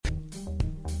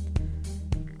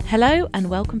Hello and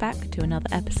welcome back to another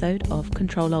episode of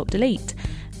Control-Alt-Delete.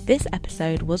 This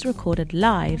episode was recorded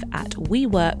live at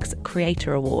WeWork's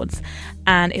Creator Awards,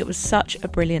 and it was such a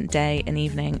brilliant day and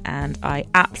evening, and I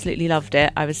absolutely loved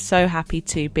it. I was so happy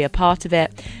to be a part of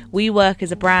it. WeWork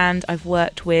is a brand I've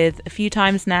worked with a few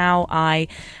times now. I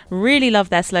really love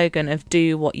their slogan of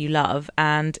do what you love,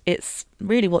 and it's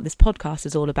really what this podcast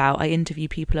is all about. I interview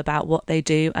people about what they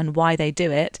do and why they do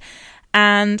it.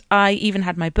 And I even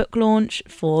had my book launch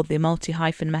for the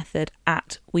multi-hyphen method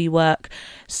at WeWork.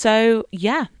 So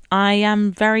yeah, I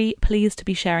am very pleased to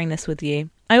be sharing this with you.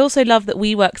 I also love that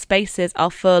WeWork spaces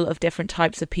are full of different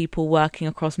types of people working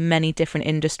across many different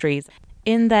industries.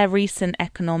 In their recent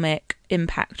economic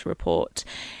impact report,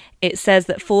 it says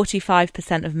that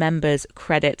 45% of members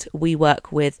credit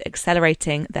WeWork with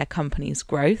accelerating their company's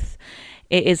growth.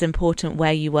 It is important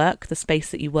where you work, the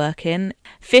space that you work in.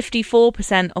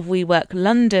 54% of WeWork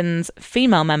London's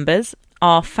female members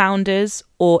are founders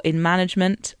or in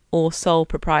management or sole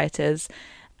proprietors.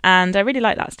 And I really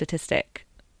like that statistic.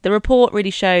 The report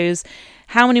really shows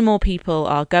how many more people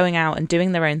are going out and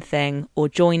doing their own thing or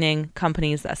joining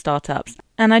companies that are startups.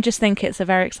 And I just think it's a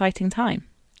very exciting time.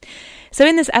 So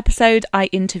in this episode, I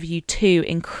interview two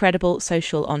incredible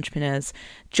social entrepreneurs.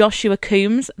 Joshua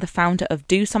Coombs, the founder of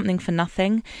Do Something for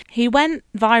Nothing. He went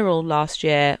viral last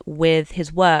year with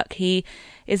his work. He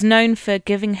is known for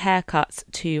giving haircuts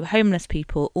to homeless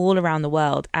people all around the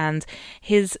world, and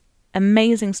his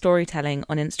amazing storytelling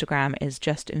on Instagram is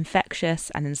just infectious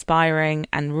and inspiring,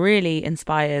 and really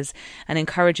inspires and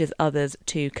encourages others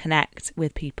to connect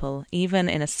with people, even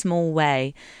in a small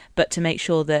way, but to make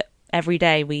sure that every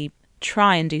day we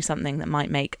try and do something that might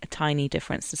make a tiny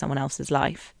difference to someone else's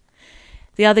life.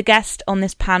 The other guest on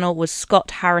this panel was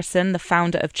Scott Harrison, the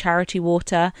founder of Charity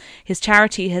Water. His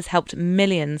charity has helped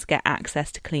millions get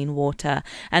access to clean water,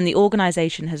 and the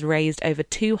organisation has raised over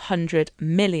 $200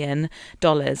 million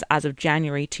as of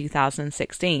January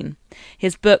 2016.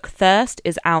 His book Thirst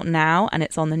is out now, and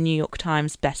it's on the New York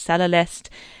Times bestseller list.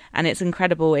 And it's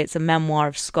incredible. It's a memoir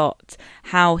of Scott,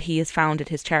 how he has founded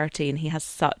his charity, and he has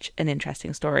such an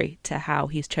interesting story to how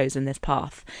he's chosen this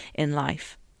path in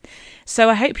life. So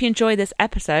I hope you enjoy this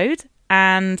episode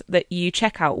and that you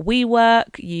check out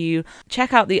WeWork, you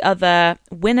check out the other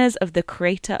winners of the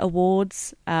Creator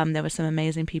Awards. There were some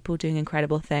amazing people doing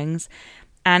incredible things.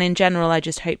 And in general, I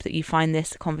just hope that you find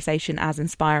this conversation as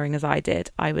inspiring as I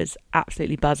did. I was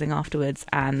absolutely buzzing afterwards,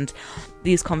 and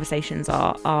these conversations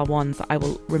are ones that I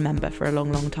will remember for a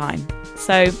long, long time.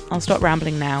 So I'll stop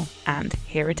rambling now, and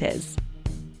here it is.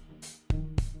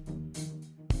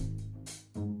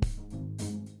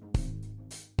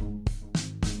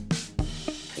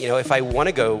 You know, if I want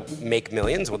to go make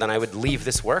millions, well, then I would leave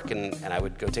this work and I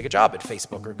would go take a job at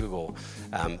Facebook or Google.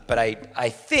 But I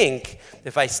think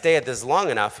if I stay at this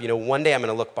long enough, you know, one day I'm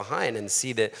going to look behind and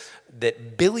see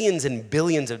that billions and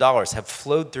billions of dollars have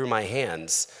flowed through my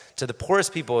hands to the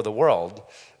poorest people of the world.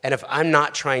 And if I'm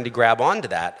not trying to grab onto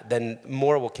that, then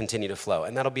more will continue to flow.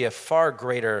 And that'll be a far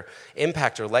greater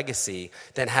impact or legacy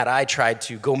than had I tried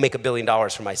to go make $1 billion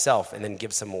for myself and then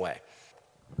give some away.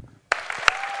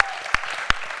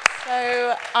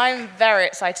 So I'm very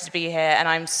excited to be here, and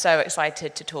I'm so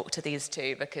excited to talk to these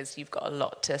two because you've got a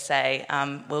lot to say.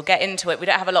 We'll get into it. We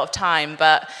don't have a lot of time,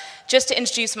 but just to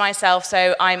introduce myself,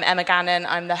 so I'm Emma Gannon.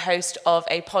 I'm the host of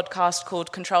a podcast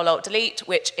called Control-Alt-Delete,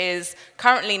 which is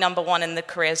currently #1 in the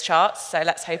careers charts, so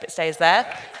let's hope it stays there.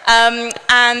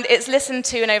 And it's listened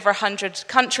to in over 100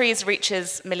 countries,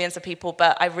 reaches millions of people,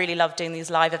 but I really love doing these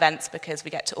live events because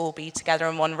we get to all be together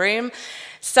in one room.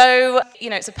 So, you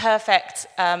know, it's a perfect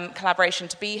collaboration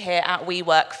to be here at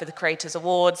WeWork for the Creators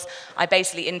Awards. I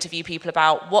basically interview people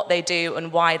about what they do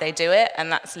and why they do it, and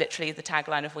that's literally the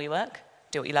tagline of WeWork.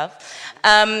 Do what you love.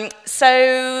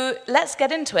 So let's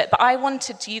get into it. But I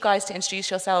wanted you guys to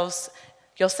introduce yourselves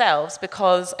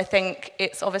because I think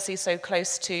it's obviously so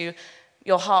close to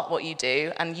your heart what you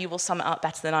do, and you will sum it up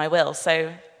better than I will.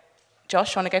 So,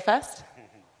 Josh, want to go first?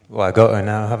 Well, I got her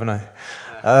now, haven't I?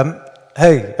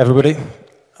 Hey, everybody.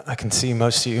 I can see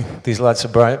most of you. These lights are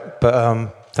bright, but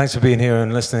thanks for being here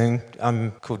and listening.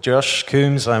 I'm called Josh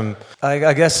Coombs.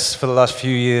 I guess for the last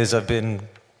few years I've been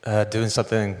doing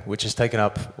something which has taken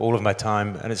up all of my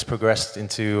time, and it's progressed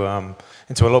into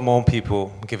a lot more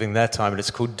people giving their time, and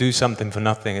it's called Do Something for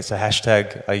Nothing. It's a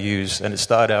hashtag I use, and it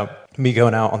started out me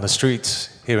going out on the streets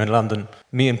here in London,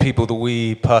 meeting people that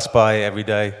we pass by every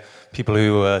day, people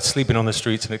who are sleeping on the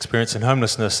streets and experiencing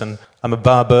homelessness. And I'm a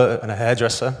barber and a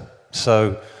hairdresser,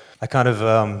 so I kind of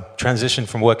transitioned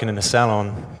from working in a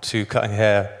salon to cutting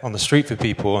hair on the street for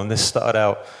people, and this started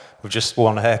out with just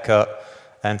one haircut.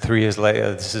 And 3 years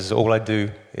later, this is all I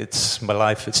do. It's my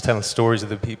life. It's telling stories of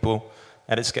the people,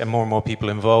 and it's getting more and more people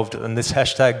involved. And this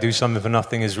hashtag Do Something for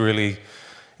Nothing is really,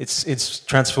 it's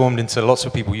transformed into lots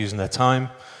of people using their time,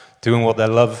 doing what they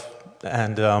love,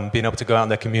 and being able to go out in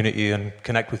their community and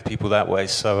connect with people that way.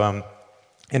 So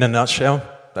in a nutshell,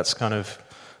 that's kind of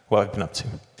what I've been up to.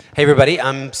 Hey everybody,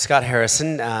 I'm Scott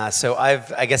Harrison. So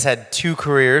I've, I guess, had two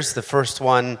careers. The first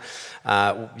one,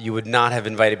 you would not have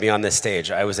invited me on this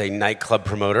stage. I was a nightclub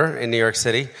promoter in New York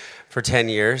City for 10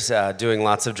 years, doing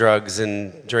lots of drugs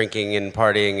and drinking and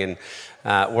partying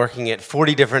and working at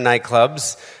 40 different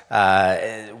nightclubs,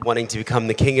 wanting to become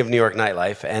the king of New York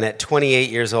nightlife. And at 28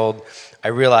 years old, I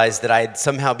realized that I had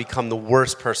somehow become the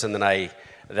worst person that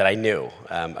I knew.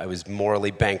 I was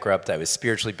morally bankrupt. I was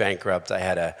spiritually bankrupt. I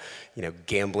had a,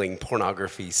 gambling,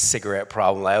 pornography, cigarette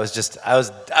problem. I was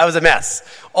a mess.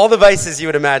 All the vices you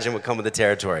would imagine would come with the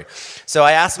territory. So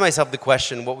I asked myself the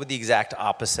question, what would the exact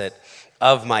opposite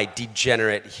of my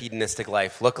degenerate, hedonistic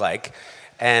life look like?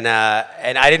 And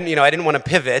I didn't want to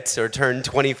pivot or turn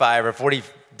 25 or 40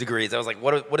 degrees. I was like,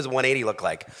 what does 180 look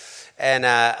like? And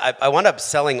I wound up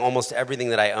selling almost everything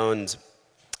that I owned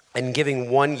and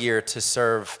giving 1 year to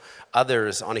serve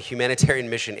others on a humanitarian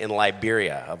mission in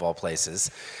Liberia, of all places,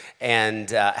 and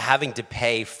having to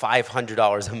pay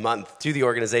 $500 a month to the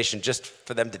organization just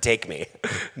for them to take me.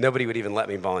 Nobody would even let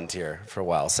me volunteer for a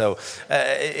while. So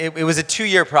it was a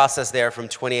 2-year process there from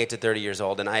 28 to 30 years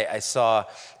old, and I saw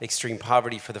extreme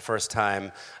poverty for the first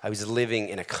time. I was living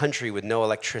in a country with no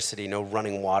electricity, no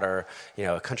running water,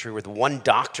 a country with one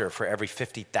doctor for every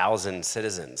 50,000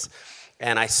 citizens.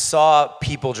 And I saw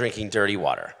people drinking dirty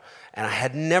water. And I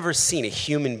had never seen a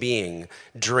human being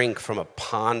drink from a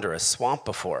pond or a swamp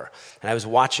before. And I was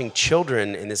watching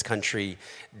children in this country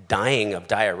dying of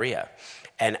diarrhea.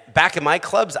 And back in my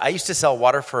clubs, I used to sell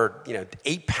water for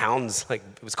 8 pounds, like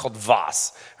it was called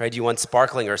Voss, right? Do you want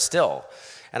sparkling or still?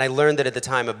 And I learned that at the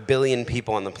time, 1 billion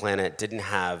people on the planet didn't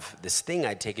have this thing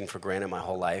I'd taken for granted my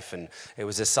whole life, and it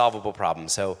was a solvable problem.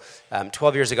 So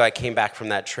 12 years ago, I came back from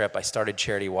that trip. I started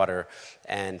Charity Water,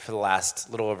 and for the last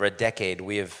little over a decade,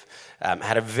 we have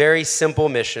had a very simple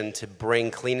mission to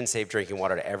bring clean and safe drinking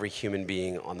water to every human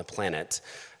being on the planet.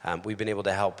 We've been able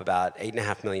to help about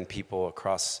 8.5 million people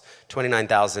across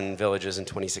 29,000 villages in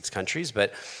 26 countries,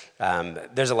 but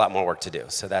there's a lot more work to do.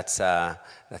 So that's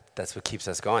what keeps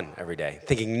us going every day,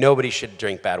 thinking nobody should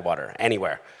drink bad water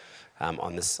anywhere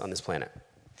on this planet.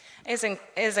 It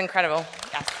is incredible.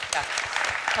 Yes.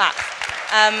 Clap.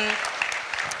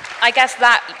 I guess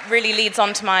that really leads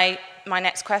on to my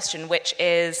next question, which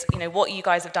is, what you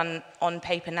guys have done on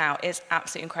paper now is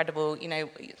absolutely incredible.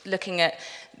 Looking at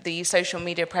the social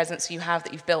media presence you have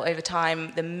that you've built over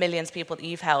time, the millions of people that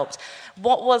you've helped.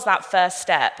 What was that first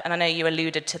step? And I know you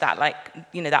alluded to that,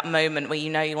 that moment where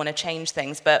you want to change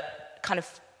things, but kind of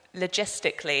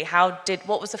logistically,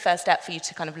 what was the first step for you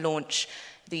to kind of launch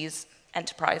these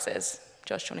enterprises?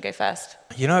 Josh, do you want to go first?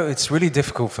 It's really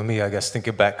difficult for me, I guess,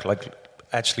 thinking back,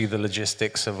 actually the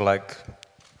logistics of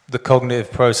the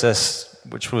cognitive process,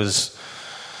 which was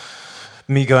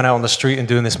me going out on the street and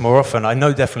doing this more often. I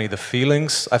know definitely the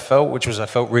feelings I felt, I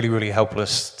felt really, really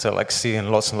helpless to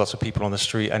seeing lots and lots of people on the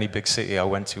street, any big city I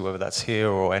went to, whether that's here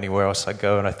or anywhere else I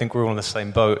go. And I think we're all in the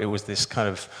same boat. It was this kind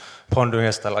of pondering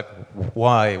as to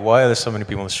why are there so many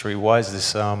people on the street? Why is this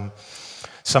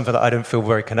something that I don't feel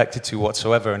very connected to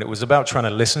whatsoever? And it was about trying to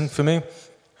listen for me.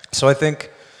 So I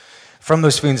think from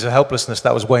those feelings of helplessness,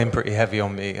 that was weighing pretty heavy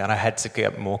on me, and I had to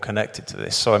get more connected to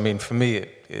this. So, for me,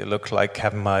 it looked like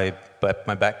having my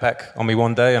backpack on me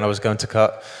one day, and I was going to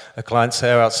cut a client's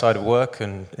hair outside of work,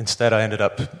 and instead I ended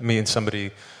up meeting somebody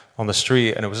on the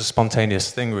street, and it was a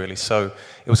spontaneous thing, really. So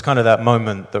it was kind of that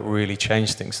moment that really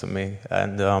changed things for me.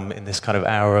 And in this kind of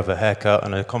hour of a haircut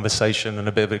and a conversation and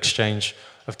a bit of exchange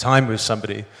of time with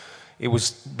somebody, it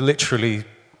was literally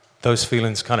those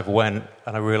feelings kind of went,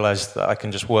 and I realized that I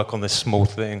can just work on this small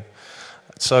thing.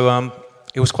 So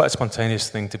it was quite a spontaneous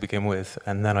thing to begin with,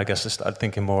 and then I guess I started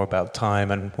thinking more about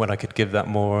time and when I could give that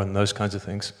more and those kinds of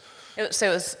things.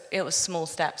 It was small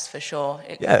steps for sure.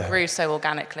 It grew so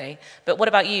organically. But what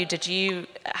about you?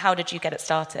 How did you get it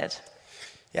started?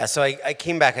 Yeah, so I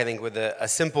came back, I think, with a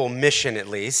simple mission, at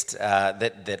least,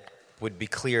 that would be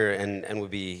clear and would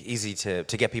be easy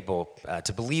to get people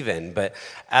to believe in. But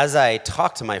as I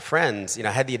talked to my friends,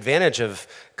 I had the advantage of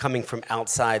coming from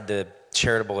outside the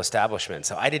charitable establishment.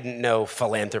 So I didn't know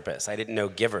philanthropists. I didn't know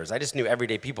givers. I just knew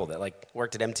everyday people that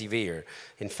worked at MTV or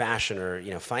in fashion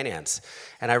or finance.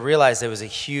 And I realized there was a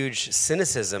huge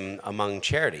cynicism among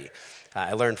charity.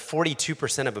 I learned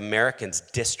 42% of Americans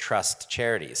distrust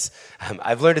charities.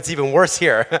 I've learned it's even worse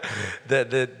here.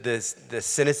 The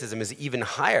cynicism is even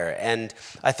higher. And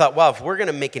I thought, well, if we're going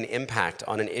to make an impact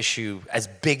on an issue as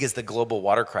big as the global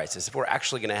water crisis, if we're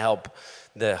actually going to help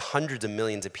the hundreds of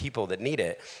millions of people that need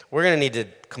it, we're going to need to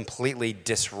completely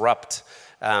disrupt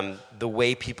the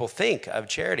way people think of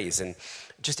charities. And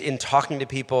just in talking to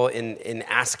people, in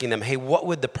asking them, hey, what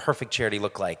would the perfect charity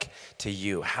look like to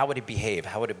you? How would it behave?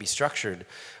 How would it be structured?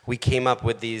 We came up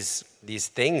with these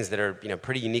things that are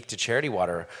pretty unique to Charity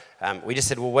Water. We just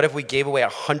said, well, what if we gave away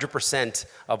 100%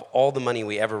 of all the money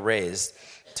we ever raised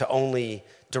to only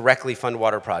directly fund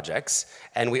water projects,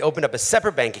 and we opened up a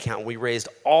separate bank account. We raised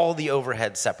all the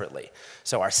overhead separately.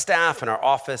 So our staff and our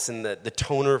office and the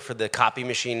toner for the copy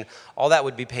machine, all that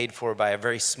would be paid for by a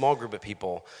very small group of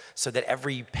people so that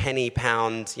every penny,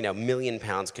 pound, million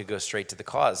pounds could go straight to the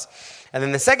cause. And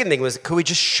then the second thing was, could we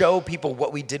just show people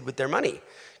what we did with their money?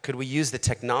 Could we use the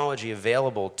technology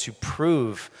available to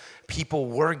prove people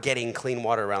were getting clean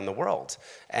water around the world?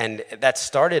 And that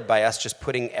started by us just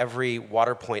putting every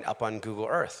water point up on Google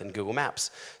Earth and Google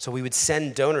Maps. So we would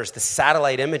send donors the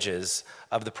satellite images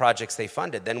of the projects they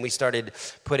funded. Then we started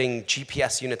putting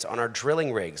GPS units on our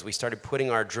drilling rigs. We started putting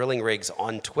our drilling rigs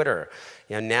on Twitter.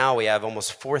 Now we have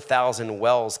almost 4,000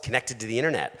 wells connected to the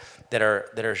internet that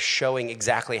are showing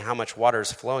exactly how much water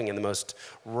is flowing in the most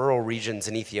rural regions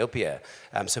in Ethiopia,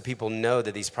 so people know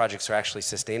that these projects are actually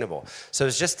sustainable. So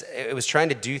it was trying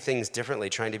to do things differently,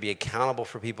 trying to be accountable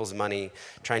for people's money,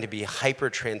 trying to be hyper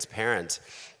transparent,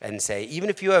 and say, even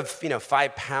if you have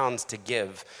 5 pounds to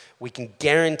give, we can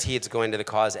guarantee it's going to the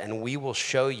cause, and we will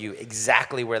show you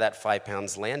exactly where that 5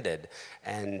 pounds landed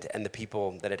and the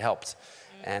people that it helped.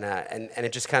 And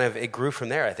it just it grew from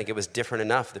there. I think it was different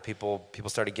enough that people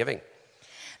started giving.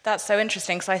 That's so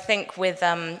interesting, because I think with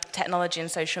technology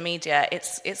and social media,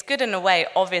 it's good in a way,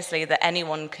 obviously, that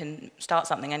anyone can start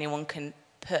something, anyone can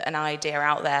put an idea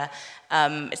out there.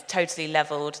 It's totally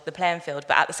leveled the playing field,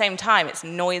 but at the same time, it's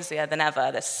noisier than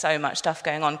ever. There's so much stuff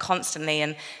going on constantly,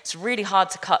 and it's really hard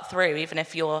to cut through, even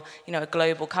if you're a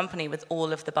global company with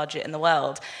all of the budget in the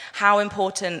world. How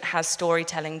important has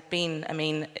storytelling been? I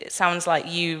mean, it sounds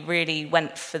like you really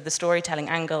went for the storytelling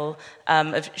angle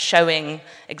of showing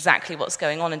exactly what's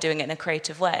going on and doing it in a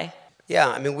creative way. Yeah,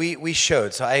 I mean, we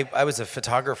showed. So I was a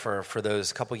photographer for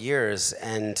those couple years,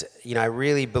 and I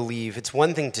really believe it's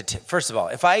one thing to first of all,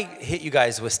 if I hit you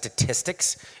guys with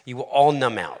statistics, you will all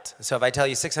numb out. So if I tell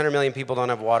you 600 million people don't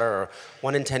have water, or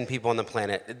 1 in 10 people on the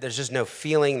planet, there's just no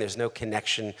feeling, there's no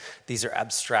connection. These are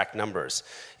abstract numbers.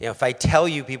 If I tell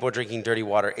you people are drinking dirty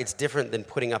water, it's different than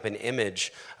putting up an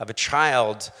image of a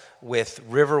child with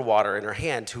river water in her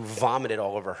hand who vomited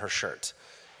all over her shirt.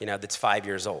 That's 5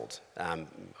 years old.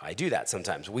 I do that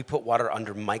sometimes. We put water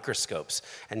under microscopes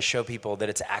and show people that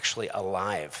it's actually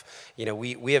alive.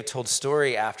 We have told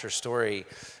story after story.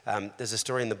 There's a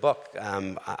story in the book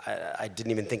I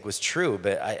didn't even think was true,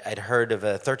 but I'd heard of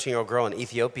a 13-year-old girl in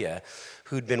Ethiopia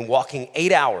who'd been walking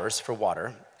 8 hours for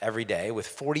water every day with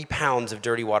 40 pounds of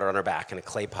dirty water on her back in a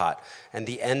clay pot. And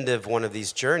the end of one of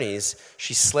these journeys,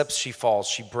 she slips, she falls,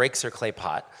 she breaks her clay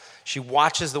pot. She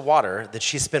watches the water that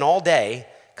she spent all day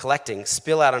collecting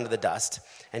spill out onto the dust,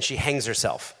 and she hangs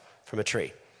herself from a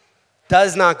tree.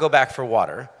 Does not go back for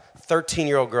water.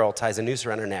 13-year-old girl ties a noose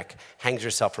around her neck, hangs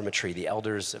herself from a tree. The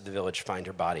elders of the village find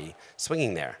her body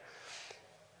swinging there.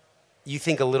 You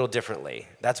think a little differently.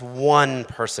 That's one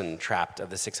person trapped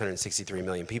of the 663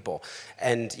 million people.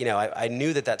 And, I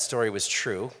knew that story was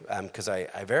true because I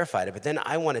verified it, but then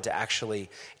I wanted to actually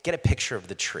get a picture of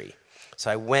the tree. So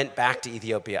I went back to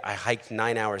Ethiopia. I hiked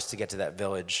 9 hours to get to that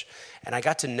village, and I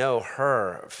got to know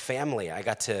her family. I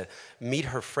got to meet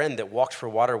her friend that walked for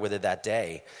water with her that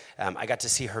day. I got to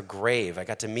see her grave. I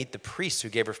got to meet the priest who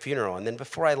gave her funeral. And then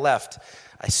before I left,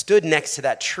 I stood next to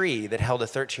that tree that held a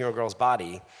 13-year-old girl's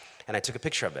body, and I took a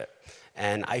picture of it.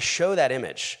 And I show that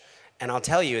image, and I'll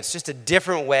tell you, it's just a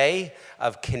different way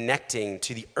of connecting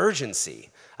to the urgency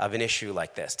of an issue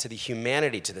like this, to the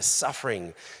humanity, to the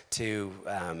suffering, to,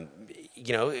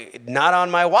 not on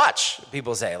my watch,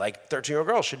 people say. Like, 13-year-old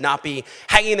girls should not be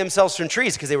hanging themselves from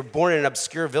trees because they were born in an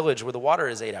obscure village where the water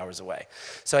is 8 hours away.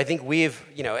 So I think we've,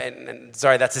 and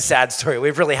sorry, that's a sad story. We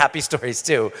have really happy stories,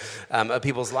 too, of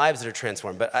people's lives that are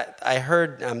transformed. But I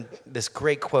heard this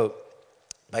great quote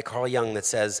by Carl Jung that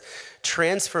says,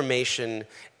 transformation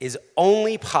is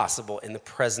only possible in the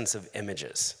presence of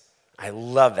images. I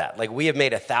love that. Like, we have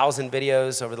made 1,000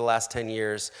 videos over the last 10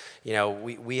 years.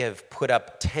 We have put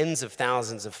up tens of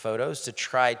thousands of photos to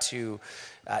try to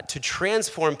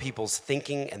transform people's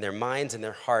thinking and their minds and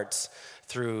their hearts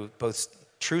through both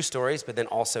true stories, but then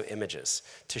also images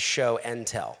to show and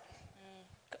tell.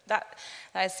 That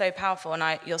is so powerful,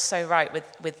 and you're so right.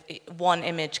 With one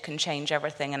image can change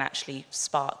everything and actually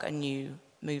spark a new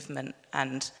movement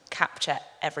and capture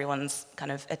everyone's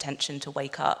kind of attention to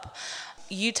wake up.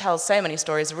 You tell so many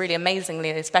stories really amazingly,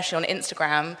 especially on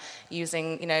Instagram,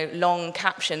 using long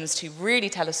captions to really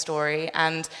tell a story,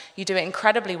 and you do it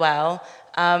incredibly well.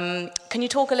 Can you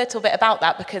talk a little bit about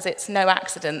that, because it's no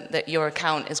accident that your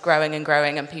account is growing and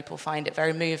growing, and people find it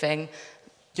very moving.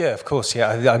 Yeah, of course. Yeah,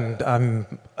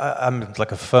 I'm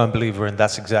like a firm believer in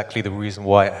that's exactly the reason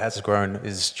why it has grown,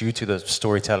 is due to the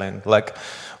storytelling. Like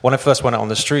when I first went out on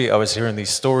the street, I was hearing these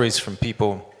stories from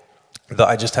people that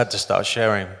I just had to start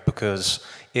sharing, because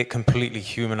it completely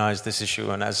humanized this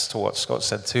issue. And as to what Scott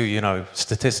said too,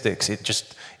 statistics,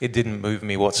 it didn't move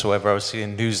me whatsoever. I was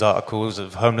seeing news articles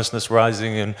of homelessness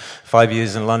rising in 5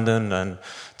 years in London and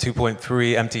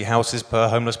 2.3 empty houses per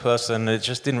homeless person. It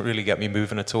just didn't really get me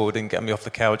moving at all. It didn't get me off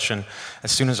the couch. And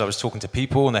as soon as I was talking to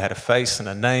people and they had a face and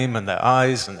a name and their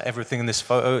eyes and everything in this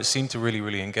photo, it seemed to really,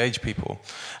 really engage people.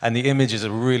 And the image is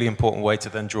a really important way to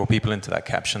then draw people into that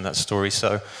caption, that story.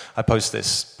 So I post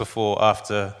this before,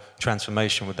 after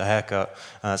transformation with the haircut.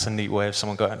 It's a neat way of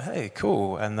someone going, hey,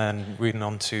 cool, and then reading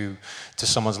on to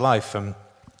someone's life. And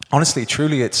honestly,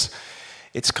 truly, it's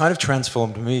kind of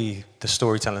transformed me, the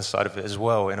storytelling side of it as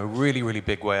well, in a really, really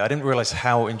big way. I didn't realize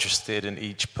how interested in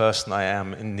each person I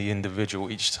am, in the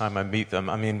individual, each time I meet them.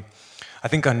 I mean, I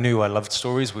think I knew I loved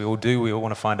stories. We all do. We all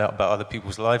want to find out about other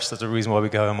people's lives. That's the reason why we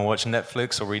go home and watch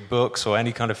Netflix or read books or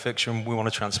any kind of fiction. We want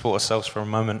to transport ourselves for a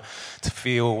moment to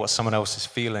feel what someone else is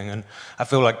feeling. And I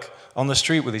feel like on the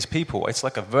street with these people, it's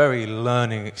like a very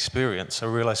learning experience. I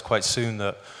realized quite soon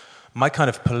that my kind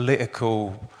of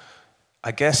political,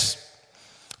 I guess,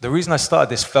 the reason I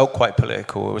started this felt quite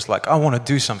political. It was like, I want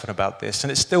to do something about this. And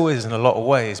it still is in a lot of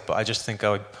ways, but I just think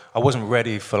I wasn't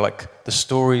ready for like the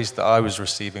stories that I was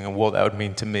receiving and what that would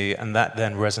mean to me. And that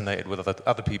then resonated with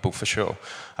other people for sure.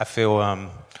 I feel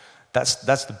that's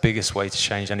the biggest way to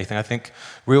change anything. I think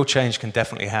real change can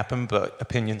definitely happen, but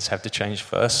opinions have to change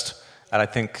first. And I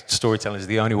think storytelling is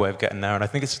the only way of getting there. And I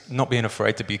think it's not being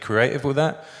afraid to be creative with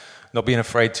that, not being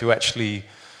afraid to actually,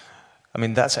 I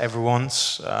mean, that's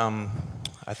everyone's.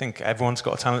 I think everyone's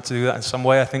got a talent to do that in some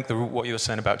way. I think what you were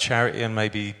saying about charity and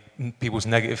maybe people's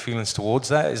negative feelings towards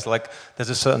that is like there's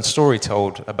a certain story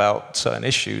told about certain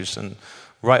issues, and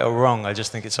right or wrong, I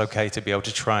just think it's okay to be able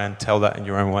to try and tell that in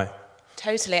your own way.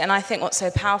 Totally, and I think what's so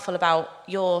powerful about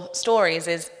your stories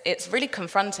is it's really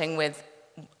confronting with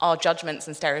our judgments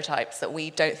and stereotypes that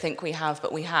we don't think we have,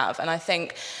 but we have. And I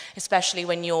think, especially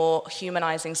when you're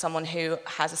humanizing someone who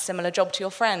has a similar job to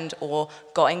your friend, or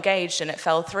got engaged and it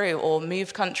fell through, or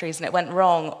moved countries and it went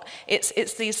wrong, it's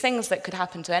these things that could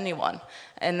happen to anyone,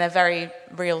 and they're very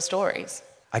real stories.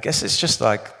 I guess it's just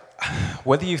like,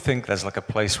 whether you think there's like a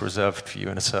place reserved for you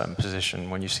in a certain position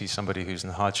when you see somebody who's in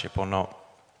hardship or not,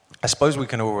 I suppose we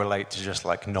can all relate to just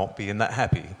like not being that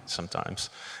happy sometimes.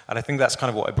 And I think that's kind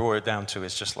of what I brought it down to,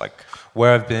 is just like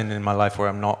where I've been in my life where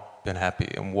I've not been happy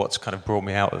and what's kind of brought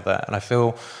me out of that. And I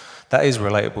feel that is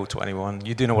relatable to anyone.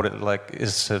 You do know what it like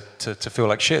is to feel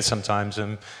like shit sometimes,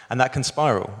 and that can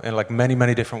spiral in like many,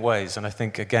 many different ways. And I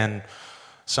think, again,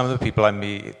 some of the people I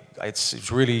meet,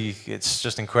 it's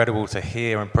just incredible to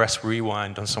hear and press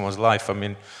rewind on someone's life. I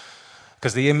mean,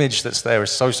 because the image that's there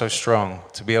is so strong.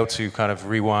 To be able to kind of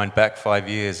rewind back 5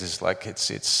 years is like,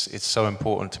 it's so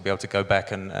important to be able to go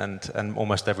back and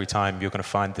almost every time you're going to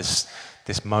find this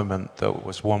moment that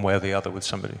was one way or the other with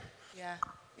somebody.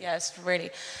 Yeah,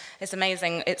 it's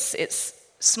amazing. It's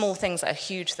small things that are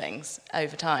huge things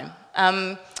over time.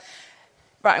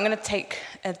 Right, I'm going to take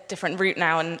a different route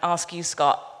now and ask you,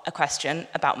 Scott, a question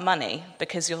about money,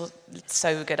 because you're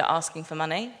so good at asking for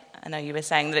money. I know you were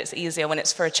saying that it's easier when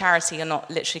it's for a charity. You're not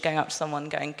literally going up to someone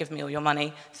going, give me all your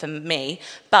money for me.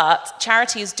 But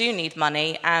charities do need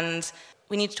money, and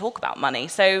we need to talk about money.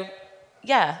 So,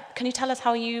 yeah, can you tell us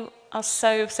how you are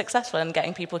so successful in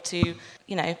getting people to,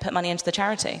 put money into the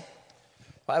charity?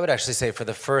 Well, I would actually say for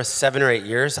the first 7 or 8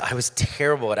 years, I was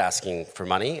terrible at asking for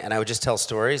money, and I would just tell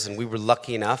stories, and we were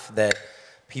lucky enough that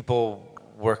people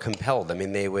were compelled. I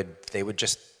mean, they would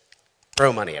just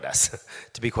throw money at us,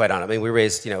 to be quite honest. I mean, we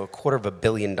raised, $250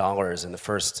 million in the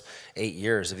first 8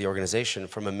 years of the organization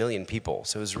from 1 million people.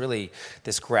 So it was really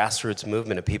this grassroots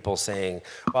movement of people saying,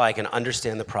 well, I can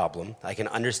understand the problem. I can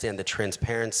understand the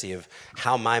transparency of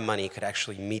how my money could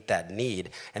actually meet that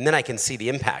need. And then I can see the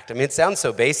impact. I mean, it sounds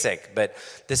so basic, but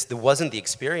this wasn't the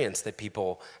experience that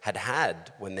people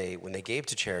had when they gave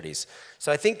to charities.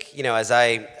 So I think, as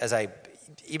I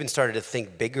even started to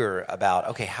think bigger about,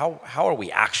 okay, how are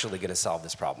we actually going to solve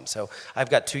this problem? So I've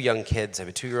got 2 young kids. I have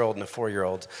a 2-year-old and a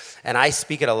 4-year-old, and I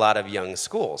speak at a lot of young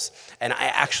schools. And I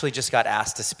actually just got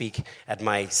asked to speak at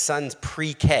my son's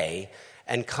pre-K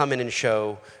and come in and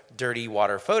show dirty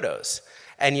water photos.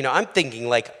 And, I'm thinking,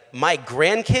 like, my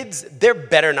grandkids, there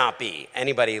better not be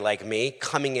anybody like me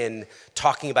coming in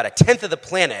talking about 1/10 of the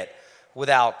planet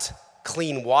without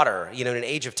clean water, in an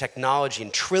age of technology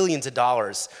and trillions of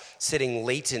dollars sitting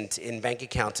latent in bank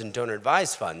accounts and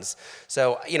donor-advised funds.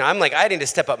 So, I'm like, I need to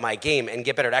step up my game and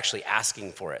get better at actually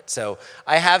asking for it. So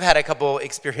I have had a couple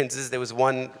experiences. There was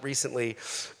one recently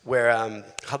where,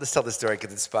 I'll just tell the story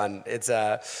because it's fun. It's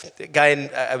a guy,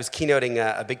 I was keynoting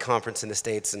a big conference in the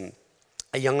States, and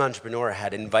a young entrepreneur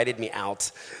had invited me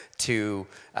out to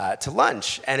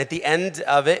lunch. And at the end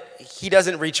of it, he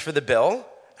doesn't reach for the bill.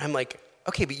 I'm like,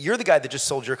 okay, but you're the guy that just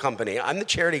sold your company. I'm the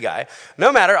charity guy.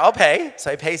 No matter, I'll pay.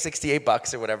 So I pay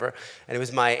 $68 or whatever. And it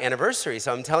was my anniversary.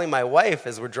 So I'm telling my wife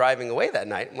as we're driving away that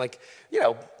night, I'm like,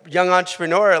 young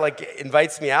entrepreneur like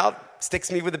invites me out,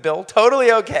 sticks me with a bill,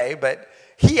 totally okay, but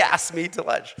he asked me to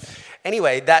lunch.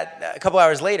 Anyway, a couple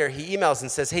hours later, he emails and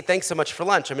says, hey, thanks so much for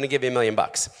lunch. I'm going to give you $1 million.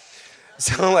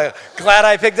 So I'm like, glad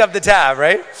I picked up the tab,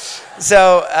 right?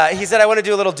 So he said, I want to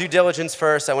do a little due diligence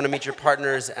first. I want to meet your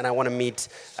partners, and I want to meet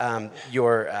some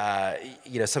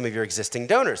of your existing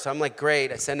donors. So I'm like,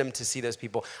 great. I send him to see those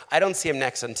people. I don't see him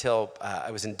next until I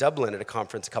was in Dublin at a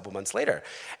conference a couple months later.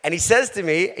 And he says to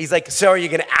me, he's like, so are you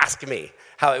going to ask me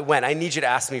how it went? I need you to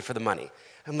ask me for the money.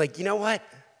 I'm like, you know what?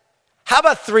 How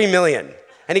about $3 million?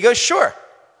 And he goes, sure.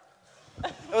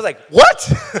 I was like, what?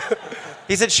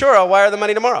 He said, sure, I'll wire the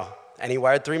money tomorrow. And he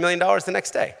wired $3 million the next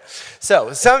day. So,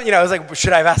 I was like,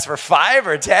 should I have asked for 5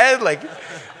 or 10? Like,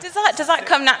 does that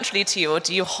come naturally to you, or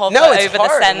do you hover over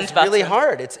the send it's button? Really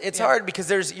hard. It's hard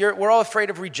because we're all afraid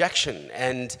of rejection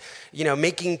and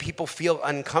making people feel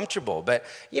uncomfortable. But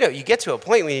you get to a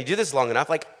point when you do this long enough.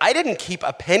 Like, I didn't keep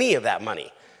a penny of that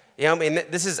money. I'm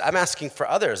asking for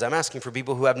others. I'm asking for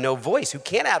people who have no voice, who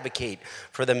can't advocate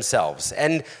for themselves.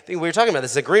 And we were talking about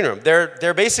this in the green room. There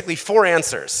are basically 4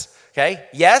 answers. Okay?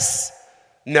 Yes,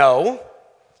 no,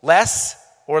 less,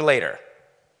 or later.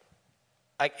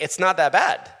 It's not that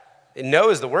bad. No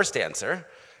is the worst answer.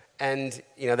 And,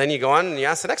 then you go on and you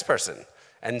ask the next person.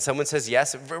 And someone says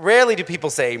yes. Rarely do people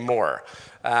say more.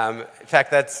 In fact,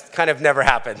 that's kind of never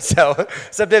happened. So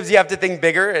sometimes you have to think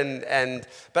bigger.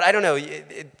 But I don't know.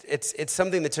 It's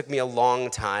something that took me a long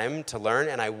time to learn,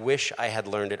 and I wish I had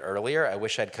learned it earlier. I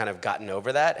wish I'd kind of gotten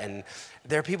over that. And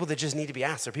there are people that just need to be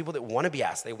asked. There are people that want to be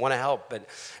asked. They want to help, but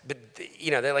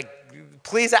they're like,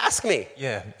 please ask me.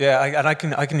 Yeah, I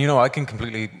can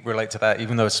completely relate to that,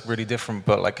 even though it's really different.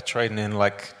 But like trading in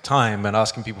like time and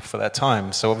asking people for their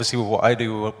time. So obviously, with what I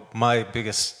do, my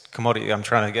biggest commodity I'm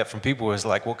trying to get from people is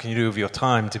like, what can you do with your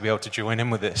time to be able to join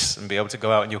in with this and be able to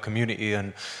go out in your community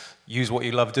and use what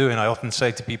you love doing. I often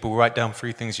say to people, write down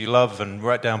 3 things you love and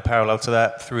write down parallel to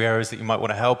that 3 areas that you might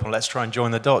want to help, and let's try and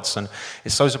join the dots. And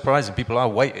it's so surprising. People are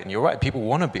waiting. You're right. People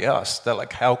want to be asked. They're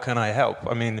like, how can I help?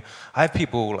 I mean, I have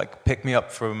people like pick me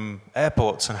up from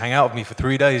airports and hang out with me for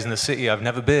 3 days in the city I've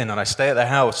never been, and I stay at their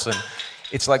house, and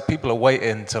it's like people are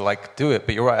waiting to like do it.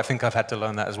 But you're right. I think I've had to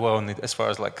learn that as well. And as far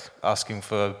as like asking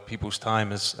for people's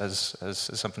time as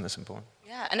something that's important.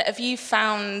 Yeah, and have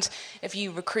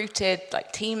you recruited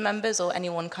like team members or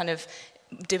anyone kind of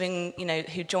doing,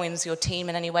 who joins your team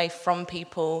in any way from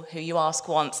people who you ask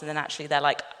once and then actually they're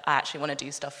like, I actually want to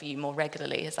do stuff for you more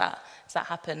regularly? Has that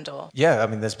happened? Or yeah, I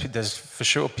mean, there's for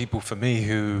sure people for me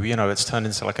who, it's turned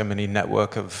into like a mini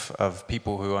network of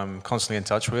people who I'm constantly in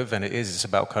touch with, and it's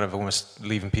about kind of almost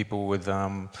leaving people with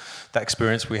that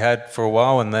experience we had for a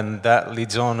while, and then that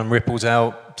leads on and ripples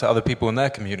out to other people in their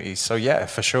communities. So yeah,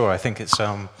 for sure, I think it's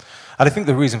and I think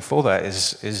the reason for that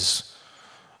is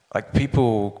like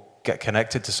people get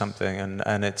connected to something,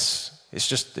 and it's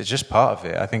just part of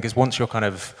it. I think it's once you're kind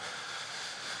of,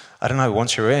 I don't know,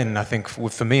 once you're in, I think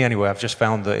for me anyway, I've just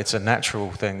found that it's a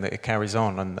natural thing that it carries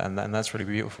on, and that's really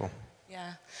beautiful.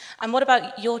 Yeah. And what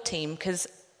about your team? Because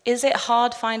is it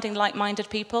hard finding like-minded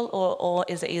people, or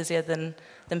is it easier than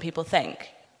people think?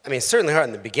 I mean, it's certainly hard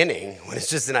in the beginning when it's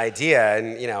just an idea,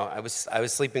 and I was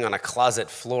sleeping on a closet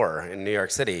floor in New York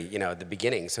City, at the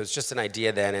beginning. So it's just an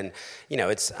idea then, and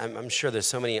I'm sure there's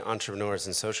so many entrepreneurs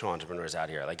and social entrepreneurs out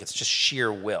here. Like, it's just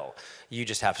sheer will. You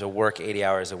just have to work 80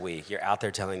 hours a week. You're out there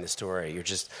telling the story.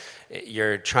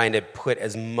 you're trying to put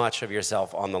as much of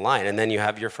yourself on the line. And then you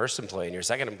have your first employee and your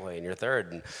second employee and your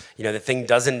third. And, the thing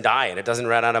doesn't die and it doesn't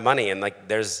run out of money. And like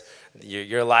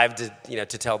you're alive to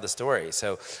tell the story.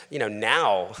 So,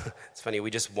 now it's funny,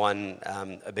 we just won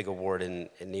a big award in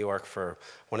New York for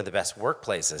one of the best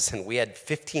workplaces. And we had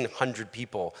 1,500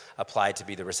 people apply to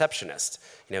be the receptionist.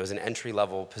 It was an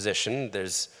entry-level position.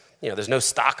 There's no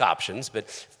stock options, but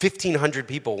 1,500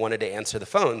 people wanted to answer the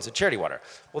phones at Charity Water.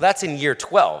 Well, that's in year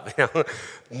 12.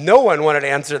 No one wanted to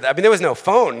answer that. I mean, there was no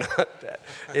phone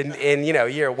in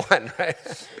year one,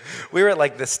 right? We were at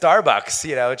like the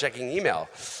Starbucks, checking email.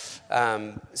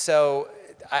 So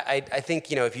I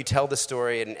think, if you tell the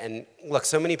story and look,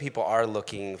 so many people are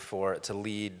looking to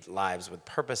lead lives with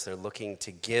purpose. They're looking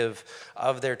to give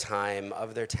of their time,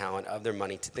 of their talent, of their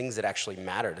money to things that actually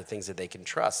matter, to things that they can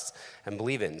trust and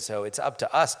believe in. So it's up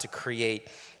to us to create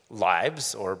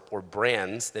lives or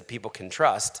brands that people can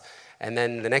trust. And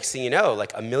then the next thing you know,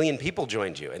 like 1 million people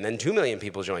joined you, and then 2 million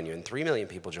people join you, and 3 million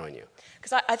people join you.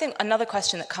 Because I think another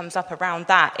question that comes up around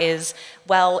that is,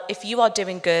 well, if you are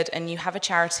doing good and you have a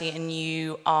charity and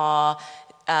you are,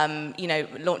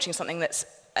 launching something that's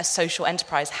a social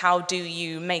enterprise, how do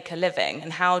you make a living,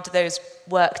 and how do those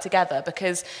work together?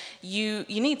 Because you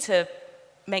need to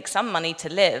make some money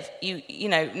to live.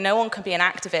 No one can be an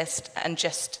activist and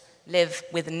just live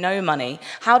with no money.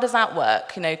 How does that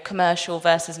work? Commercial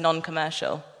versus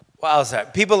non-commercial. Well, sorry.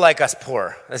 People like us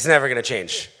poor. That's never going to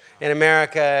change. In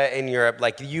America, in Europe,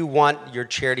 you want your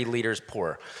charity leaders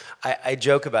poor. I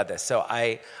joke about this. So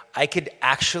I could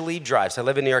actually drive. So I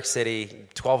live in New York City,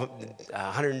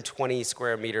 120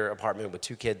 square meter apartment with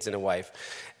 2 kids and a wife.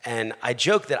 And I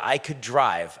joke that I could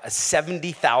drive a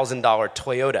 $70,000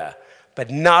 Toyota,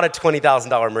 but not a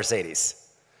 $20,000 Mercedes.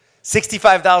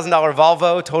 $65,000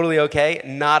 Volvo, totally okay,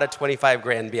 not a 25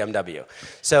 grand BMW.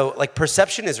 So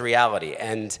perception is reality.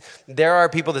 And there are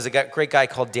people, there's a great guy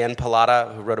called Dan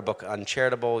Pallotta who wrote a book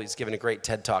Uncharitable. He's given a great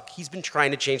TED Talk. He's been trying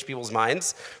to change people's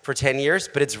minds for 10 years,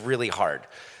 but it's really hard.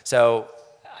 So,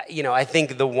 I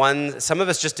think some of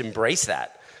us just embrace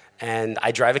that. And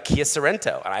I drive a Kia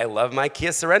Sorento, and I love my Kia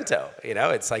Sorento.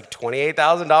 It's like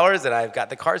 $28,000, and I've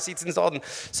got the car seats installed. And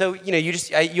so,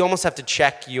 you almost have to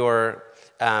check your...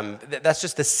 that's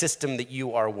just the system that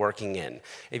you are working in.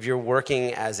 If you're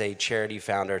working as a charity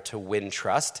founder to win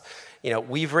trust,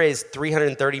 we've raised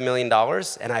 $330 million,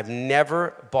 and I've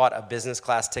never bought a business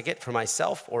class ticket for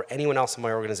myself or anyone else in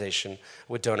my organization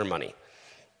with donor money.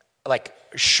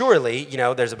 Surely,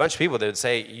 there's a bunch of people that would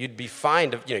say you'd be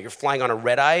fine you're flying on a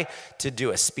red eye to do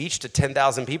a speech to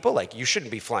 10,000 people. You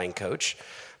shouldn't be flying coach.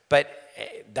 But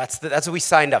that's what we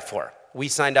signed up for. We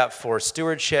signed up for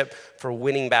stewardship, for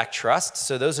winning back trust.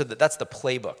 So that's the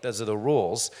playbook. Those are the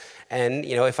rules. And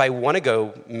if I want to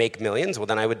go make millions, well,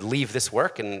 then I would leave this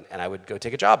work and I would go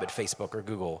take a job at Facebook or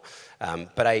Google.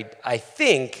 But I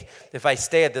think if I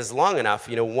stay at this long enough,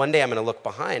 one day I'm going to look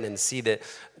behind and see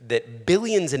that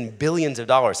billions and billions of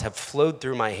dollars have flowed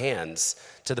through my hands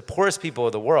to the poorest people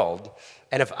of the world.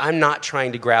 And if I'm not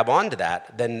trying to grab onto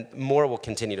that, then more will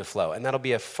continue to flow. And that'll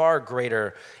be a far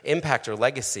greater impact or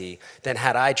legacy than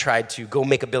had I tried to go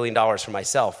make $1 billion for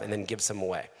myself and then give some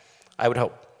away. I would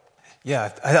hope.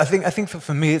 Yeah, I think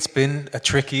for me it's been a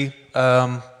tricky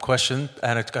question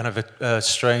and it's kind of a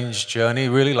strange journey,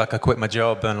 really. I quit my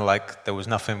job and there was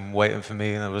nothing waiting for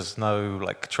me and there was no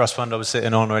trust fund I was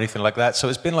sitting on or anything like that. So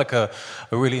it's been a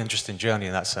really interesting journey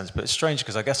in that sense. But it's strange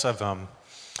because I guess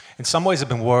in some ways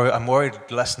I'm worried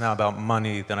less now about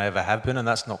money than I ever have been, and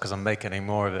that's not because I'm making any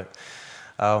more of it.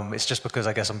 It's just because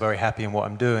I guess I'm very happy in what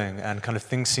I'm doing and kind of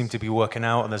things seem to be working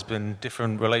out and there's been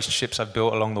different relationships I've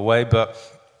built along the way, but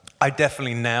I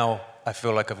definitely now, I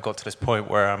feel like I've got to this point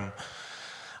where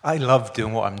I love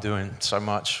doing what I'm doing so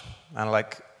much, and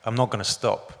I'm not going to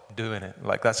stop doing it.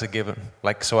 That's a given.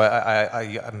 So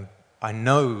I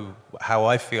know how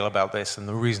I feel about this and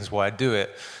the reasons why I do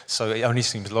it. So it only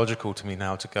seems logical to me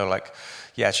now to go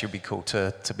yeah, it should be cool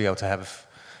to be able to have,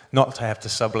 not to have to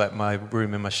sublet my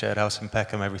room in my shared house in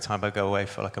Peckham every time I go away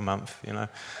for a month,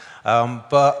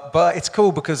 But it's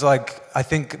cool because I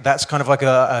think that's kind of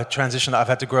a transition that I've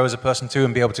had to grow as a person too,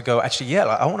 and be able to go, actually, yeah,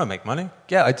 I want to make money.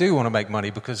 Yeah, I do want to make money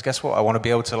because guess what? I want to be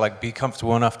able to be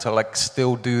comfortable enough to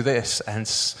still do this and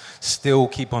still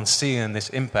keep on seeing this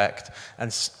impact.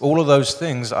 And all of those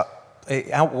things,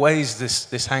 it outweighs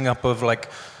this hang up of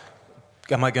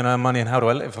am I going to earn money and how do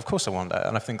I live? Of course I want that.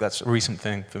 And I think that's a recent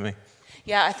thing for me.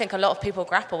 Yeah, I think a lot of people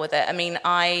grapple with it. I mean,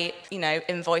 I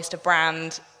invoiced a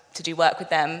brand to do work with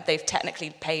them. They've technically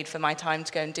paid for my time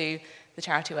to go and do the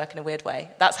charity work in a weird way.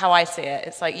 That's how I see it.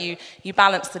 It's like you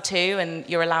balance the two, and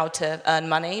you're allowed to earn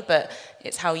money, but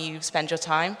it's how you spend your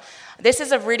time. This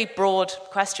is a really broad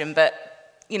question, but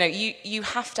you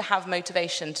have to have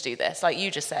motivation to do this. Like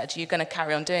you just said, you're going to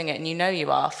carry on doing it, and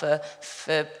you are for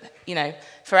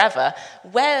forever.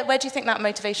 Where do you think that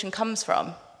motivation comes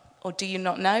from? Or do you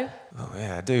not know? Oh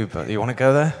yeah, I do, but you want to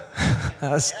go there?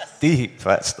 That's deep,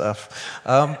 that stuff.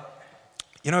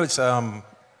 It's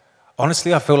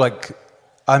honestly, I feel like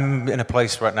I'm in a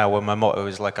place right now where my motto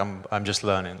is like I'm just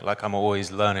learning. Like I'm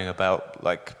always learning about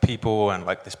like people and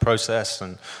like this process,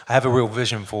 and I have a real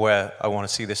vision for where I want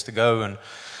to see this to go.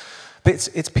 But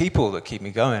it's people that keep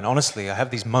me going. Honestly, I have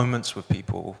these moments with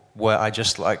people where I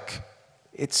just like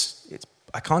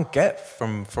I can't get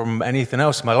from anything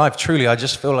else in my life. Truly, I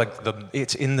just feel like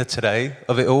it's in the today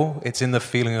of it all. It's in the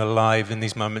feeling alive in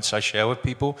these moments I share with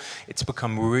people. It's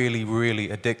become really, really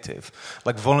addictive.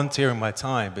 Like volunteering my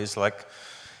time is like,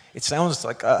 it sounds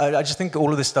like, I just think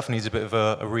all of this stuff needs a bit of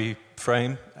a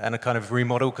reframe and a kind of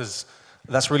remodel, because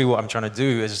that's really what I'm trying to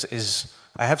do is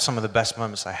I have some of the best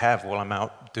moments I have while I'm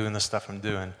out doing the stuff I'm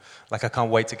doing. Like I can't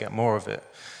wait to get more of it.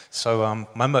 So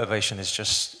my motivation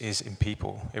is in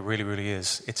people. It really, really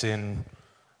is. It's in,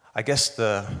 I guess,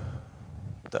 the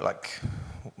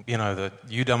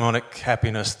eudaimonic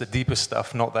happiness, the deeper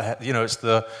stuff. Not the, it's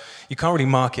you can't really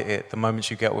market it. The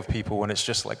moments you get with people when it's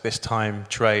just like this time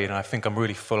trade. And I think I'm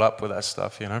really full up with that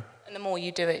stuff. And the more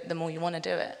you do it, the more you want to do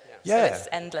it. Yeah, so it's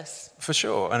endless. For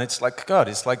sure. And it's like, God,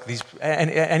 it's like these,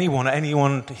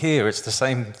 anyone here, it's the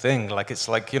same thing. Like, it's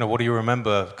like, what do you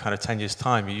remember kind of 10 years'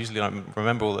 time? You usually don't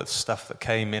remember all the stuff that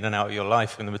came in and out of your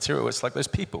life in the material. It's like those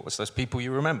people. It's those people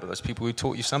you remember, those people who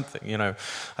taught you something,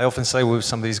 I often say with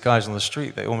some of these guys on the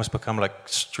street, they almost become like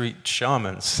street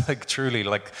shamans. Like, truly,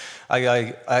 like,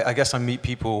 I guess I meet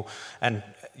people, and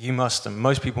you must, and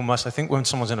most people must, I think when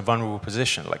someone's in a vulnerable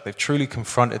position, like they've truly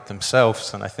confronted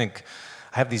themselves, and I think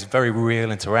I have these very real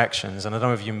interactions, and I don't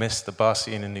know if you miss the bar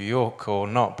scene in New York or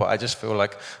not, but I just feel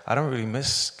like I don't really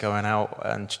miss going out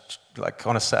and like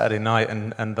on a Saturday night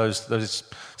and those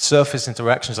surface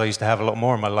interactions I used to have a lot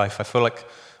more in my life. I feel like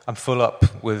I'm full up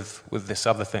with this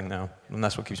other thing now, and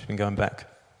that's what keeps me going back.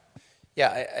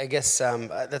 Yeah, I guess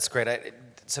that's great.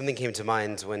 Something came to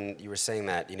mind when you were saying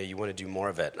that, you want to do more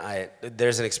of it.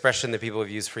 There's an expression that people have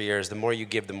used for years: the more you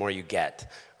give, the more you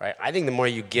get, right? I think the more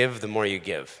you give, the more you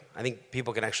give. I think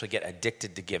people can actually get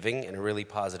addicted to giving in a really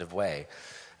positive way.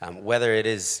 Whether it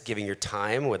is giving your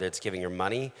time, whether it's giving your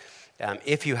money,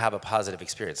 if you have a positive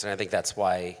experience. And I think that's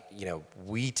why,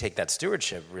 we take that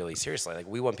stewardship really seriously. Like,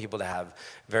 we want people to have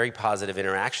very positive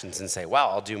interactions and say, wow,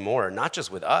 I'll do more, not just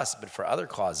with us, but for other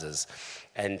causes,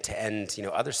 and to end,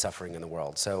 other suffering in the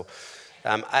world. So,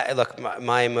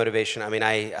 my motivation,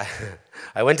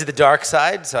 I went to the dark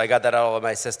side, so I got that all of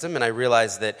my system, and I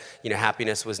realized that,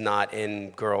 happiness was not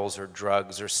in girls or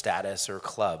drugs or status or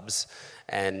clubs.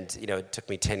 And, it took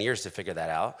me 10 years to figure that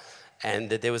out.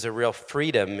 And that there was a real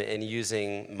freedom in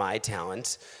using my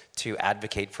talent to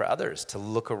advocate for others, to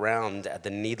look around at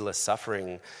the needless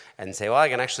suffering and say, well, I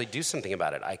can actually do something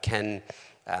about it. I can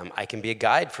be a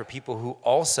guide for people who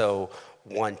also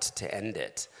want to end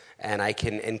it. And I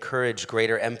can encourage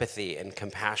greater empathy and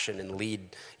compassion and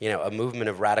lead, a movement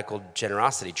of radical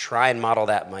generosity. Try and model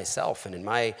that myself and in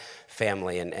my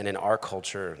family and in our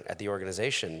culture at the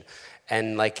organization.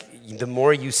 And the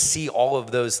more you see all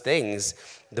of those things,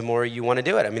 the more you want to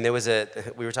do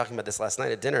it. We were talking about this last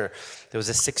night at dinner. There was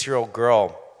a 6-year-old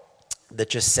girl that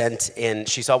just sent in,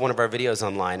 she saw one of our videos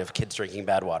online of kids drinking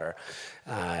bad water.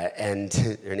 And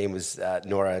her name was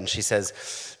Nora, and she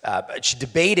says, she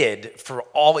debated for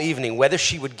all evening whether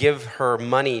she would give her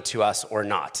money to us or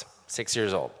not, 6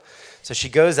 years old. So she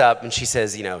goes up and she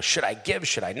says, should I give,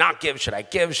 should I not give, should I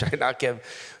give, should I not give?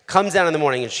 Comes down in the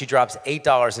morning and she drops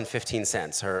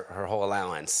 $8.15, her whole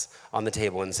allowance, on the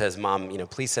table and says, Mom,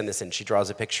 please send this in. She draws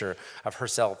a picture of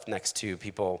herself next to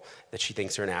people that she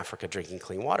thinks are in Africa drinking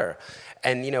clean water.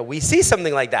 And, we see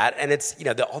something like that, and it's,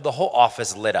 the whole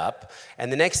office lit up.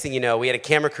 And the next thing you know, we had a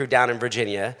camera crew down in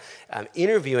Virginia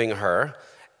interviewing her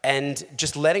and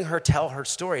just letting her tell her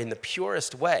story in the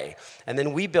purest way. And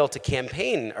then we built a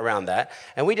campaign around that,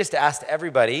 and we just asked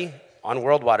everybody on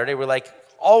World Water Day, we're like,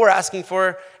 all we're asking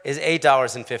for is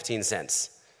 $8.15.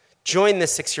 Join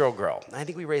this 6-year-old girl. I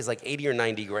think we raised like 80 or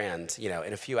 90 grand,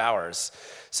 in a few hours.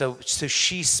 So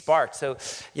she sparked. So,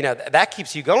 that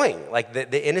keeps you going. Like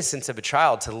the innocence of a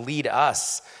child to lead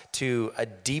us to a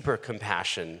deeper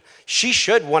compassion. She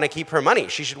should want to keep her money.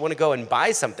 She should want to go and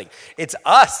buy something. It's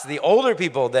us, the older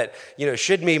people, that,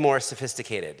 should be more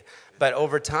sophisticated. But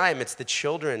over time, it's the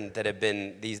children that have been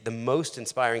the most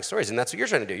inspiring stories. And that's what you're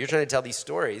trying to do. You're trying to tell these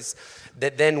stories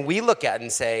that then we look at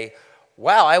and say,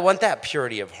 wow, I want that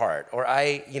purity of heart. Or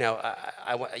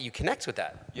you connect with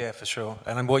that. Yeah, for sure.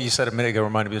 And then what you said a minute ago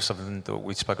reminded me of something that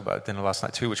we spoke about at dinner last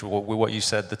night too, which was what you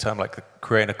said, the term like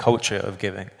creating a culture of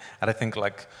giving. And I think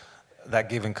like that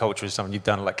giving culture is something you've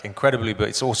done like incredibly, but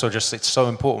it's also just, it's so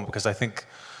important because I think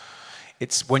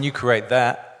it's when you create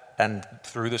that and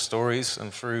through the stories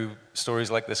and through stories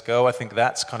like this girl, I think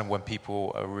that's kind of when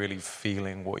people are really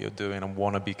feeling what you're doing and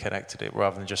want to be connected to it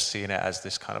rather than just seeing it as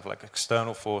this kind of like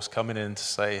external force coming in to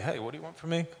say, hey, what do you want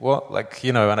from me? What? Like,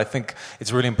 and I think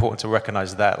it's really important to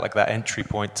recognize that, like that entry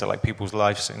point to like people's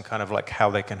lives and kind of like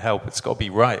how they can help. It's got to be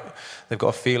right. They've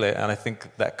got to feel it. And I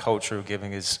think that culture of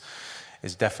giving is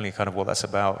definitely kind of what that's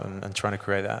about and trying to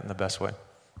create that in the best way.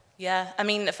 Yeah, I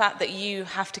mean, the fact that you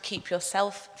have to keep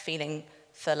yourself feeling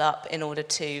full up in order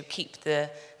to keep the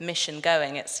mission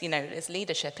going. It's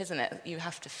leadership, isn't it? You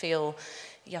have to feel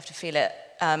it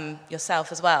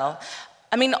yourself as well.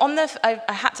 I mean, I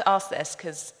had to ask this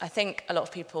because I think a lot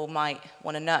of people might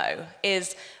want to know,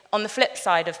 is on the flip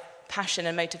side of passion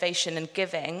and motivation and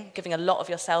giving a lot of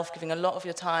yourself, giving a lot of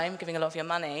your time, giving a lot of your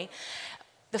money,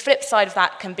 the flip side of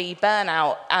that can be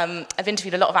burnout. I've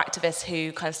interviewed a lot of activists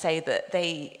who kind of say that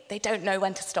they don't know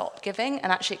when to stop giving,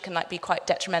 and actually it can be quite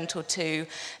detrimental to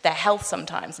their health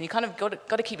sometimes. And you kind of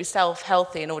got to keep yourself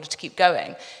healthy in order to keep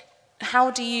going. How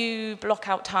do you block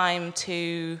out time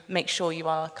to make sure you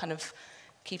are kind of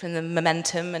keeping the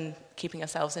momentum and keeping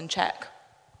yourselves in check?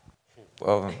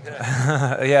 Well,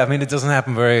 yeah, I mean, it doesn't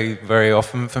happen very, very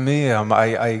often for me.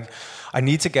 I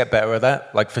need to get better at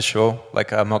that, like for sure.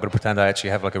 Like I'm not going to pretend I actually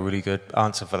have like a really good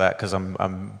answer for that because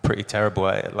I'm pretty terrible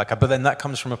at it. But then that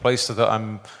comes from a place that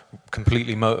I'm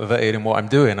completely motivated in what I'm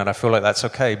doing, and I feel like that's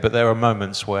okay. But there are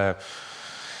moments where,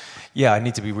 I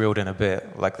need to be reeled in a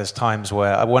bit. Like there's times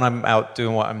where when I'm out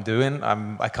doing what I'm doing,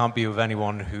 I can't be with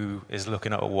anyone who is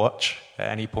looking at a watch at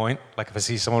any point. Like if I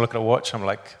see someone looking at a watch, I'm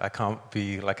like, I can't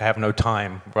be, like I have no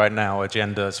time right now,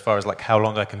 agenda, as far as like how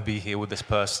long I can be here with this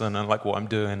person and like what I'm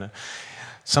doing.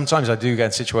 Sometimes I do get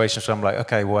in situations where I'm like,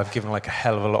 okay, well, I've given like a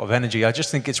hell of a lot of energy. I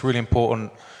just think it's really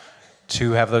important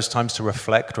to have those times to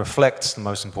reflect. Reflect's the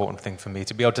most important thing for me,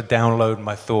 to be able to download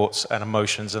my thoughts and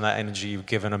emotions and that energy you've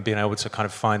given and being able to kind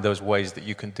of find those ways that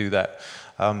you can do that.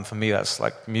 For me, that's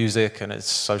like music and it's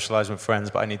socializing with friends,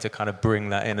 but I need to kind of bring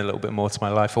that in a little bit more to my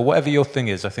life. Or whatever your thing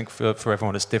is, I think for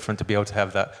everyone it's different to be able to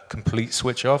have that complete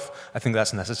switch off. I think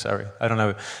that's necessary. I don't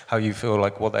know how you feel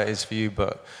like what that is for you,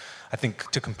 but I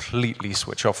think to completely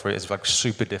switch off for it is like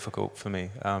super difficult for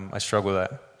me. I struggle with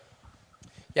that.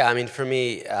 Yeah, I mean, for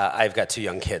me, I've got 2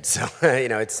 young kids, so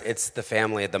it's the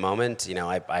family at the moment.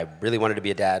 I really wanted to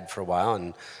be a dad for a while,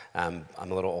 and I'm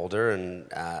a little older,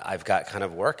 and I've got kind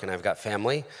of work, and I've got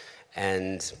family,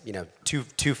 and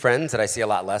two friends that I see a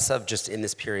lot less of, just in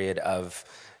this period of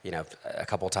a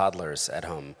couple toddlers at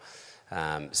home.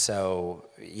 So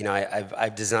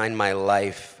I've designed my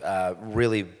life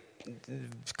really.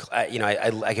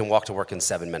 I can walk to work in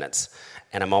 7 minutes.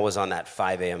 And I'm always on that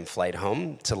 5 a.m. flight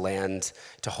home to land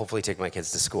to hopefully take my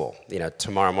kids to school.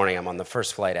 Tomorrow morning I'm on the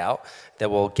first flight out that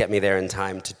will get me there in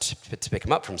time to pick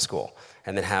them up from school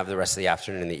and then have the rest of the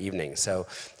afternoon and the evening. So,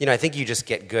 I think you just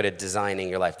get good at designing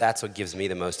your life. That's what gives me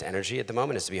the most energy at the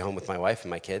moment, is to be home with my wife and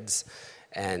my kids.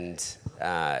 And,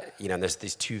 there's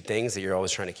these 2 things that you're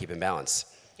always trying to keep in balance.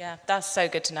 Yeah, that's so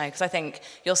good to know, because I think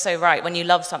you're so right. When you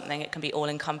love something, it can be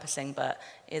all-encompassing, but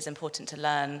it is important to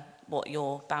learn what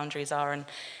your boundaries are and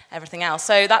everything else.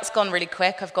 So that's gone really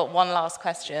quick. I've got one last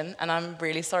question, and I'm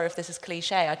really sorry if this is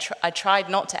cliche. I tried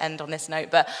not to end on this note,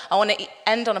 but I want to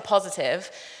end on a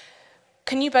positive.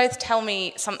 Can you both tell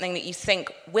me something that you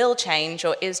think will change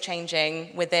or is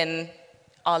changing within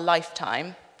our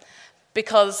lifetime?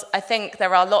 Because I think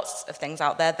there are lots of things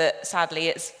out there that, sadly,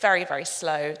 it's very, very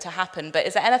slow to happen. But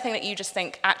is there anything that you just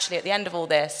think, actually, at the end of all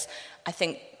this, I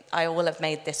think I will have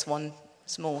made this one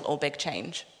small or big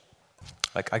change?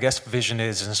 Like, I guess vision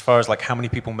is, and as far as like how many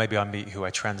people maybe I meet who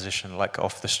I transition like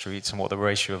off the streets and what the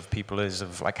ratio of people is,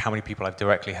 of like how many people I've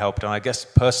directly helped. And I guess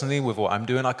personally with what I'm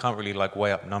doing, I can't really like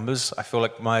weigh up numbers. I feel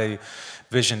like my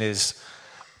vision is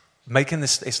making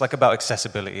this, it's like about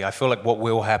accessibility. I feel like what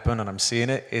will happen, and I'm seeing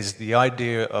it, is the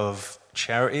idea of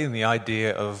charity and the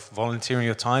idea of volunteering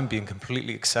your time being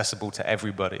completely accessible to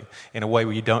everybody in a way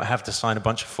where you don't have to sign a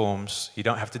bunch of forms, you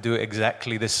don't have to do it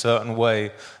exactly this certain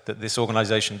way that this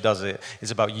organization does it.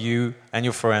 It's about you and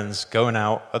your friends going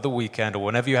out at the weekend or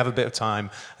whenever you have a bit of time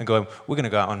and going, we're going to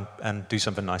go out and do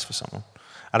something nice for someone.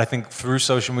 And I think through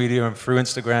social media and through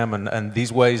Instagram and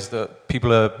these ways that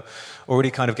people are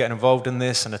already kind of getting involved in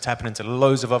this and are tapping into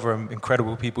loads of other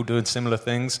incredible people doing similar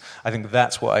things, I think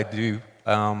that's what I do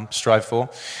strive for,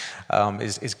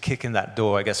 is kicking that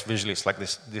door. I guess visually it's like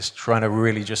this trying to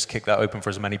really just kick that open for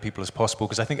as many people as possible,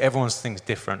 because I think everyone's thing's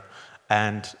different.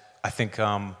 And I think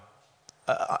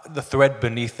the thread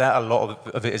beneath that, a lot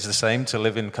of it is the same, to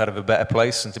live in kind of a better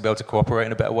place and to be able to cooperate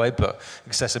in a better way, but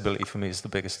accessibility for me is the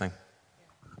biggest thing.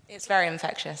 It's very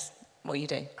infectious, what you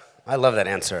do. I love that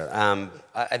answer.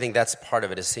 I think that's part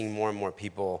of it, is seeing more and more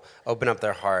people open up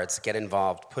their hearts, get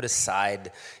involved, put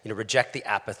aside, reject the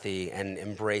apathy and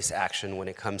embrace action when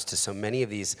it comes to so many of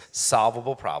these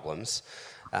solvable problems.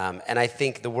 And I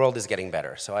think the world is getting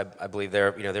better. So I believe there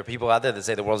are people out there that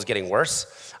say the world is getting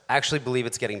worse. I actually believe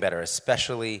it's getting better,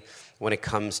 especially when it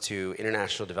comes to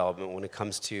international development, when it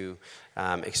comes to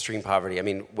extreme poverty. I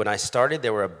mean, when I started,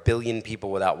 there were 1 billion people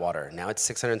without water. Now it's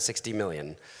 660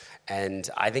 million. And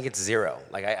I think it's zero.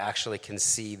 Like, I actually can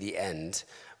see the end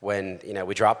when,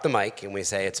 we drop the mic and we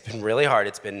say it's been really hard.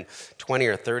 It's been 20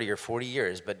 or 30 or 40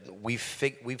 years, but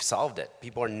we've solved it.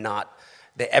 People are not...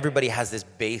 Everybody has this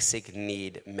basic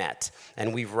need met,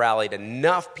 and we've rallied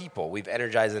enough people, we've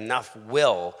energized enough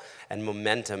will and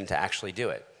momentum to actually do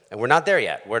it. And we're not there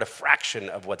yet. We're at a fraction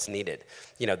of what's needed.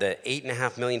 The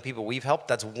 8.5 million people we've helped,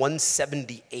 that's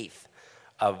 1/78th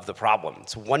of the problem.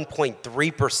 It's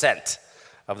 1.3%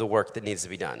 of the work that needs to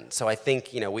be done. So I think,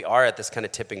 we are at this kind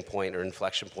of tipping point or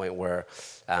inflection point where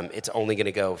it's only going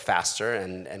to go faster,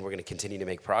 and we're going to continue to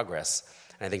make progress.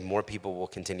 And I think more people will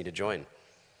continue to join.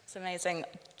 It's amazing.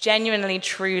 Genuinely,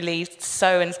 truly,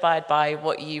 so inspired by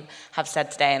what you have said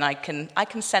today, and I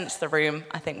can sense the room.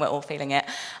 I think we're all feeling it.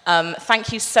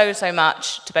 Thank you so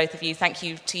much to both of you. Thank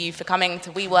you to you for coming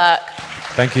to WeWork.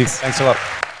 Thank you. Thanks a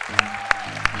lot.